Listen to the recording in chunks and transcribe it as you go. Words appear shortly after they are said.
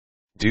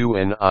do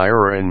an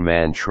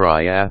Ironman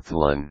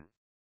triathlon.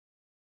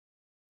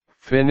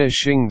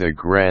 Finishing the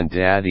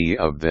granddaddy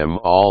of them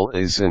all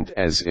isn't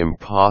as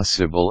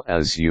impossible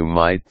as you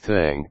might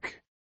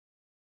think.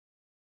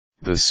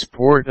 The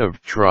sport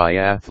of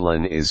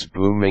triathlon is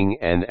booming,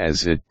 and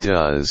as it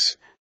does,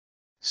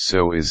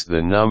 so is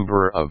the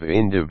number of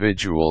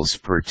individuals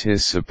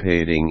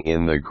participating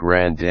in the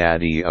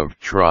granddaddy of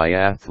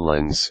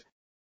triathlons,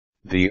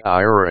 the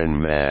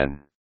Ironman.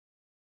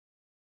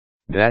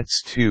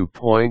 That's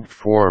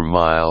 2.4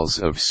 miles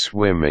of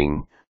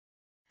swimming,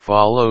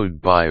 followed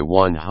by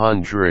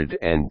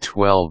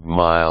 112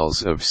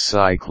 miles of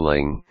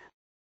cycling,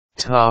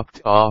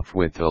 topped off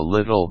with a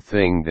little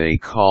thing they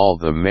call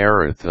the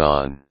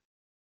marathon.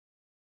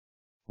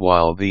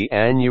 While the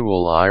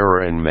annual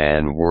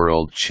Ironman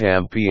World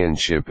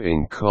Championship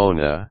in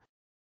Kona,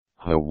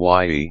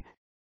 Hawaii,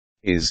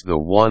 is the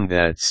one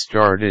that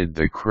started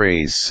the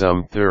craze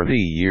some 30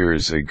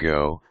 years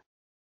ago,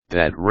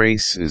 that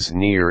race is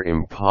near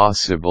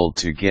impossible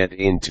to get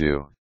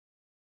into.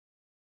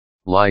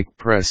 Like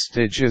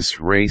prestigious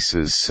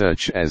races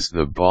such as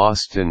the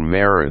Boston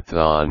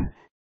Marathon,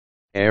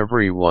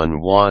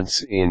 everyone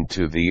wants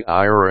into the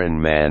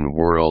Ironman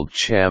World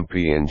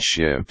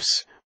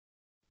Championships,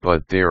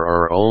 but there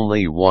are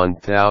only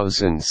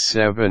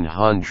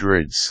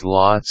 1,700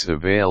 slots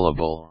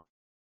available.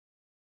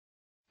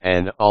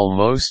 And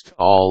almost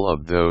all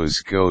of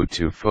those go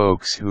to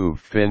folks who've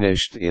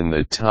finished in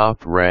the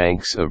top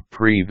ranks of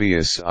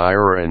previous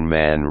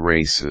Ironman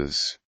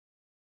races.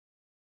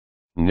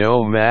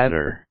 No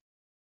matter.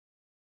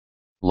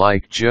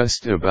 Like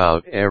just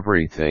about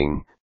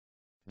everything,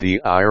 the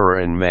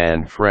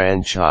Ironman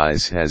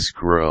franchise has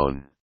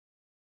grown.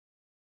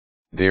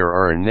 There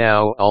are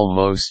now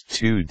almost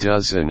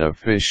 24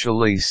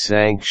 officially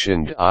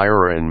sanctioned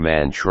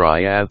Ironman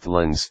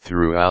triathlons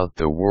throughout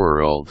the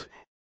world,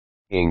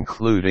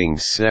 including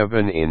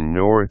 7 in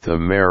North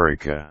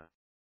America.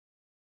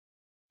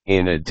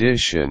 In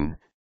addition,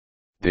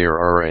 there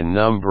are a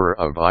number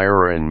of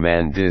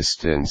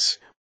Ironman-distance,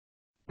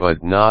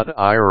 but not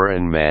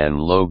Ironman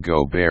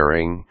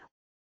logo-bearing,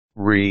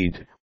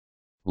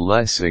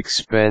 less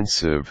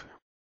expensive,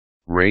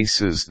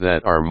 races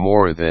that are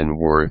more than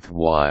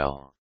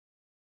worthwhile.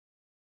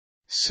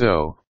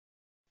 So,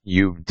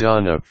 you've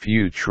done a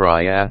few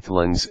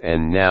triathlons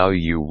and now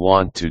you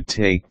want to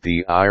take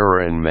the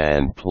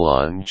Ironman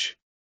plunge?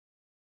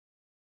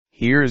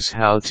 Here's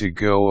how to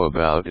go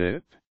about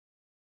it.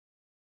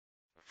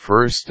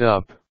 First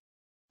up,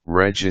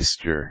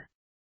 register.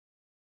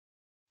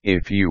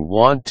 If you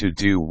want to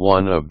do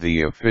one of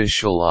the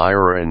official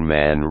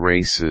Ironman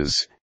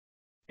races,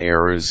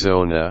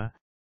 Arizona,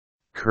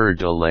 Coeur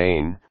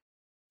d'Alene,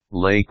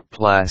 Lake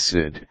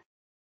Placid,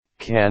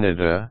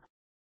 Canada,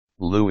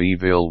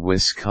 Louisville,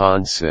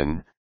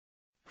 Wisconsin,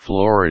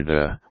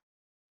 Florida,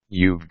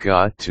 you've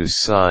got to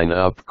sign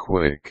up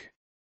quick.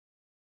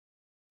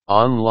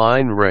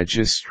 Online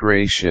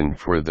registration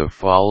for the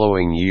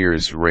following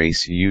year's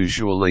race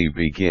usually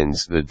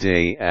begins the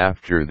day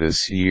after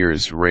this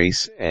year's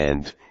race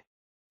and,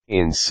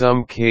 in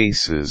some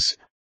cases,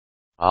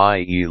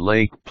 i.e.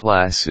 Lake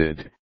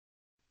Placid,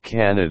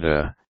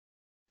 Canada,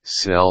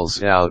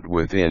 sells out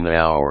within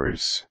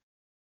hours.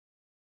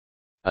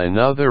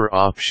 Another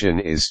option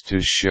is to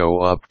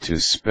show up to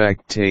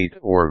spectate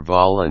or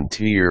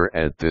volunteer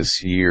at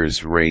this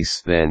year's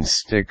race, then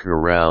stick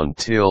around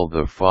till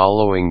the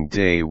following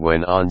day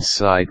when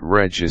on-site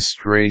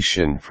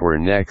registration for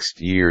next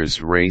year's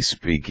race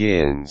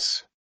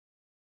begins.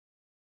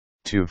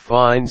 To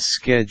find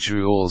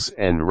schedules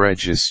and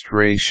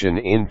registration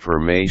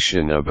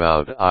information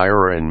about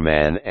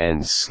Ironman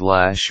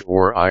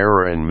and/or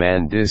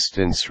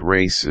Ironman-distance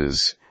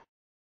races,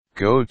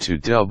 go to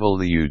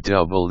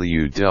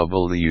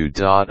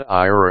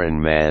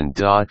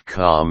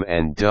www.ironman.com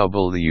and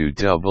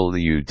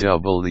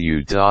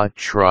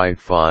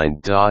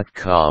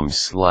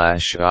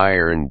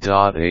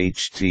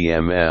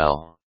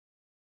www.tryfind.com/iron.html.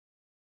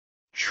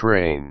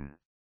 Train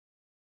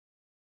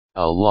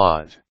a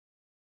lot.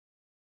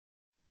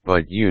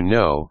 But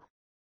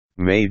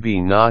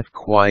maybe not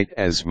quite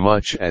as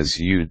much as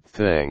you'd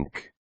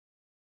think.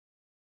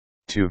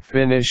 To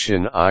finish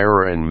an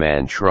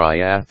Ironman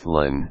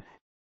triathlon,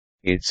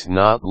 it's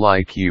not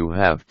like you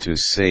have to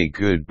say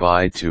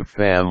goodbye to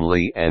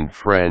family and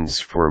friends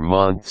for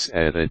months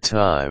at a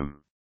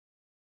time.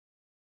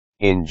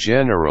 In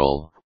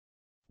general,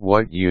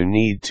 what you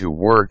need to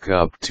work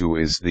up to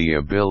is the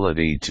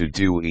ability to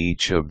do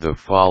each of the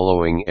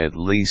following at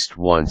least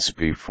once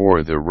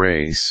before the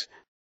race: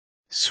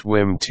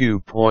 swim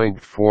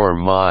 2.4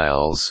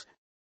 miles,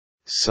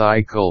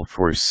 cycle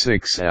for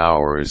 6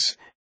 hours,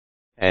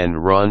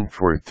 and run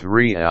for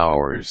 3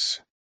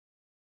 hours.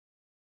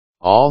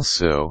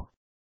 Also,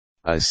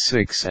 a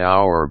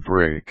 6-hour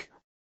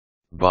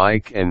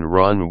bike and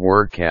run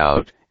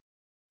workout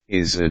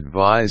is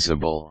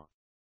advisable.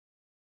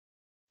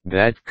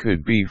 That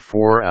could be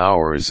 4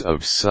 hours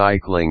of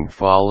cycling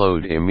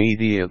followed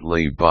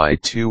immediately by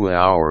 2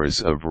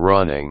 hours of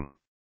running.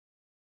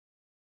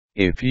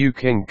 If you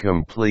can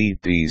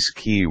complete these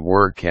key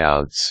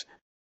workouts,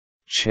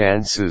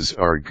 chances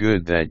are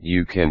good that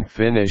you can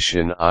finish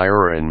an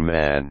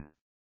Ironman.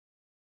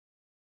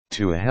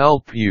 To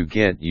help you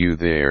get you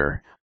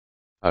there,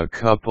 a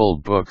couple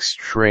books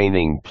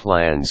Training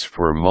Plans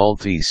for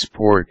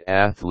Multi-Sport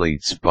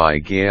Athletes by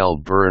Gail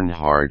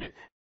Bernhardt,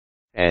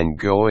 and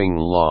Going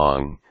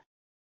Long,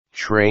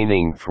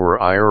 Training for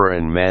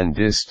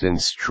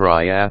Ironman-distance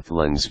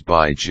triathlons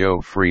by Joe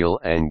Friel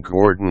and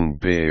Gordon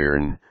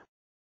Byrne,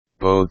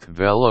 both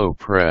Velo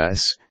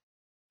Press,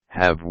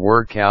 have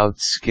workout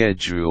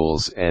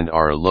schedules and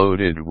are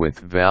loaded with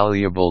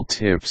valuable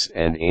tips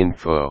and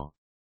info.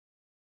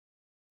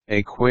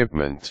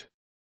 Equipment.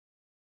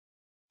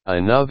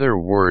 Another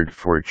word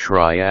for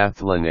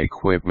triathlon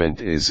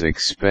equipment is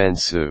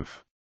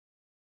expensive.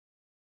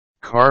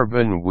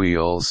 Carbon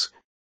wheels,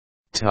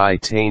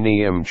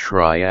 titanium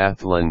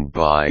triathlon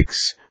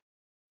bikes,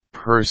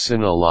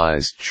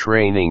 personalized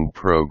training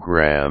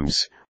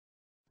programs,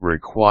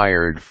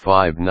 required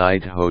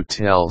 5-night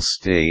hotel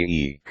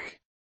stay.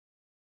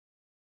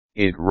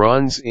 It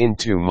runs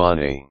into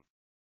money.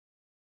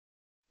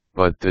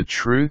 But the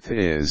truth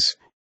is,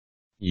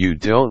 you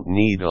don't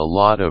need a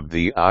lot of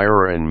the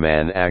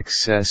Ironman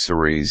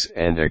accessories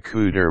and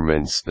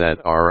accoutrements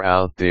that are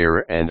out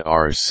there and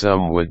are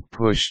somewhat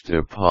pushed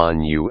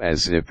upon you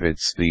as if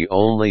it's the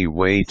only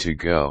way to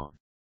go.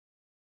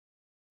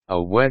 A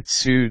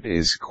wetsuit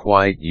is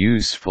quite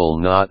useful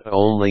not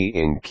only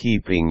in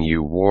keeping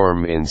you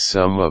warm in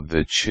some of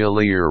the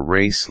chillier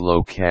race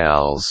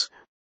locales,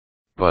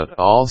 but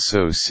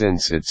also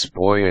since its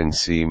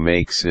buoyancy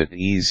makes it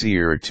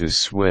easier to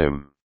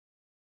swim.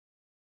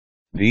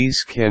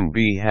 These can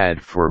be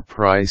had for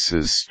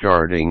prices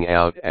starting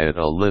out at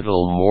a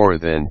little more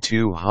than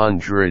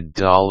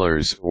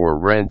 $200 or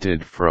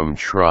rented from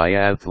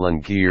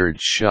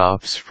triathlon-geared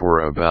shops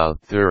for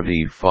about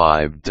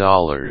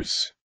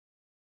 $35.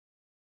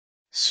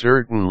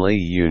 Certainly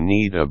you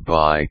need a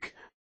bike,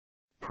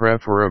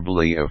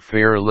 preferably a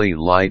fairly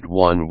light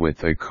one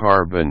with a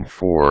carbon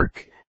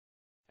fork,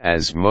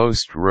 as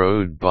most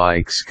road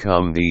bikes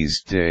come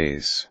these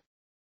days.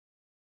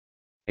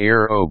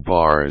 Aero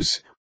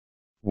bars,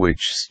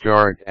 which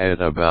start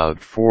at about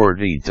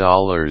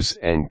 $40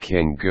 and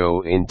can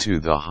go into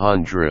the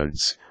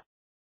hundreds,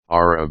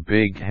 are a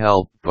big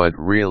help, but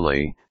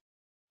really,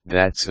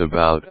 that's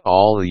about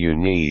all you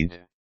need.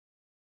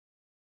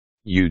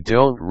 You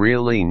don't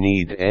really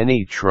need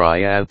any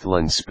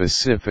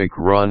triathlon-specific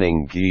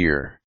running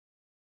gear.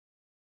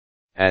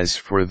 As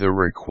for the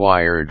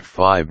required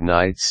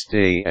 5-night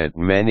stay at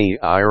many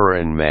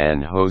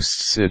Ironman host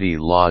city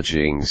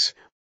lodgings,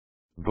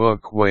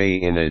 book way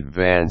in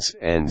advance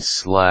and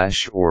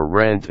 / or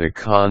rent a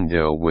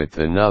condo with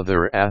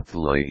another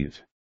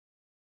athlete.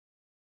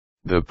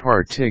 The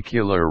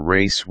particular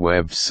race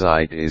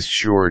website is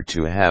sure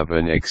to have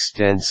an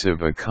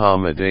extensive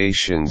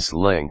accommodations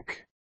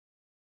link.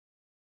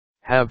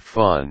 Have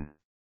fun.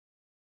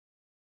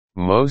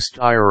 Most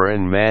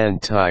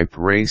Ironman-type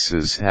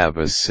races have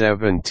a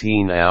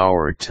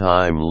 17-hour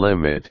time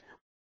limit,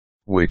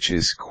 which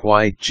is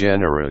quite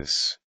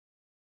generous.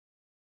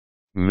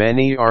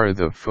 Many are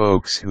the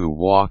folks who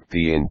walk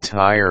the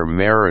entire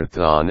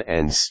marathon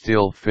and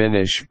still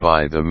finish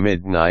by the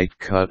midnight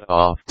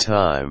cut-off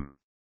time.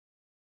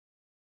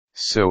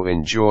 So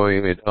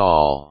enjoy it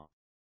all.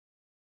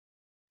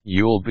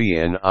 You'll be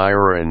an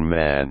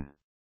Ironman.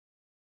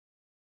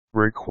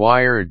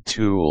 Required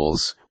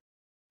tools: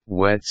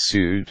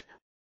 wetsuit,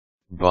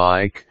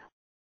 bike,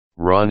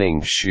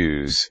 running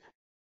shoes.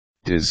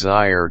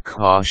 Desire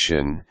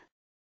caution: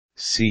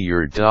 see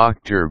your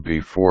doctor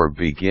before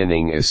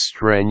beginning a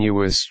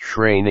strenuous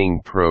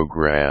training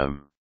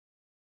program.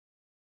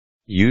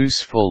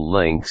 Useful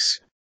links: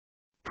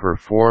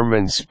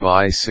 performance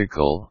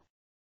bicycle,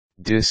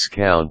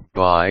 discount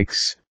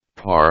bikes,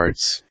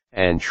 parts,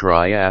 and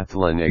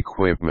triathlon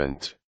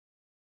equipment.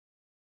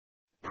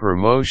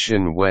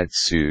 Promotion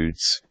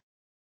wetsuits,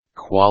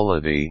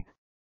 quality,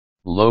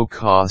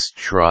 low-cost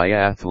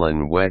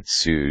triathlon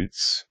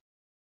wetsuits.